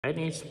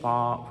Any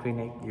spa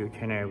clinic you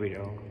channel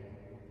video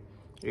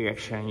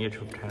reaction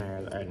YouTube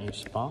channel any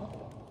spa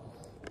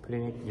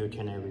clinic you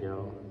channel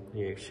video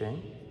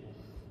reaction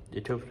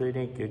YouTube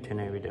clinic you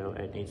channel video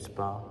any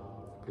spa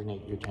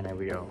clinic you channel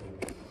video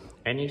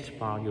any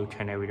spa you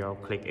channel video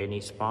click any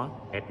spa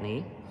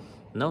any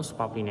no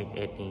spa clinic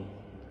any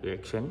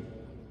reaction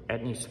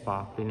any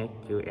spa clinic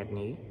you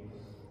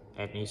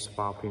any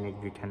spa clinic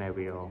you channel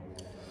video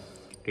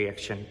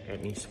reaction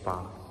any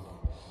spa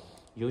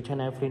you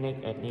channel clinic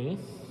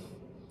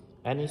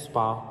any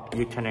spa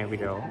you channel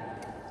video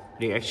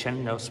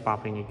reaction no spa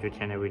clinic you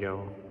channel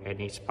video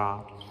any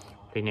spa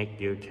clinic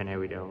you channel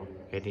video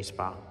any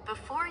spa.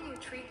 Before you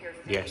treat your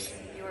face, yes,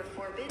 you are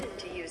forbidden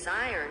to use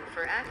iron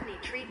for acne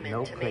treatment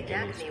no to make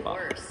acne spa.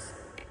 Worse.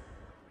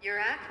 Your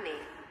acne.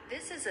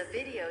 This is a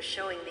video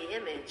showing the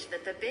image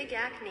that the big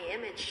acne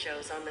image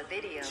shows on the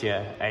video.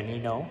 Yeah, any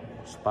no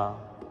spa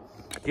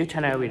you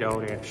channel video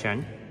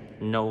reaction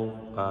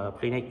no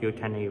clinic you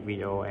channel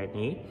video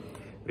any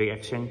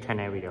reaction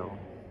channel video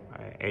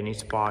any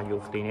spa you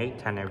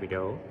clinic channel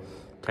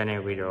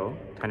video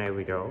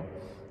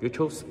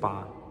YouTube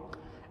spa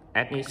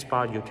any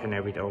spa you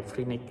channel video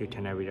clinic you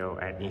channel video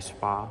any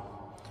spa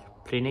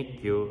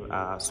clinic you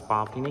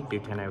spa clinic you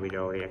channel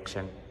video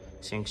reaction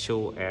thank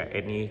you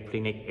any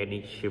clinic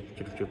any ship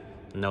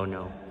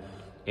no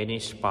any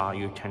spa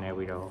you channel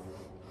video.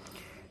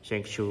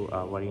 Thank you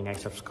very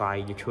nice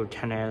subscribe YouTube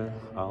channel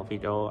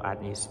video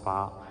any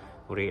spa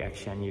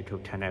reaction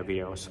YouTube channel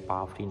video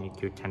spa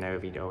clinic you channel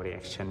video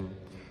reaction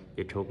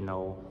YouTube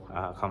no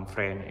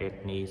complain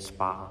any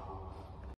spa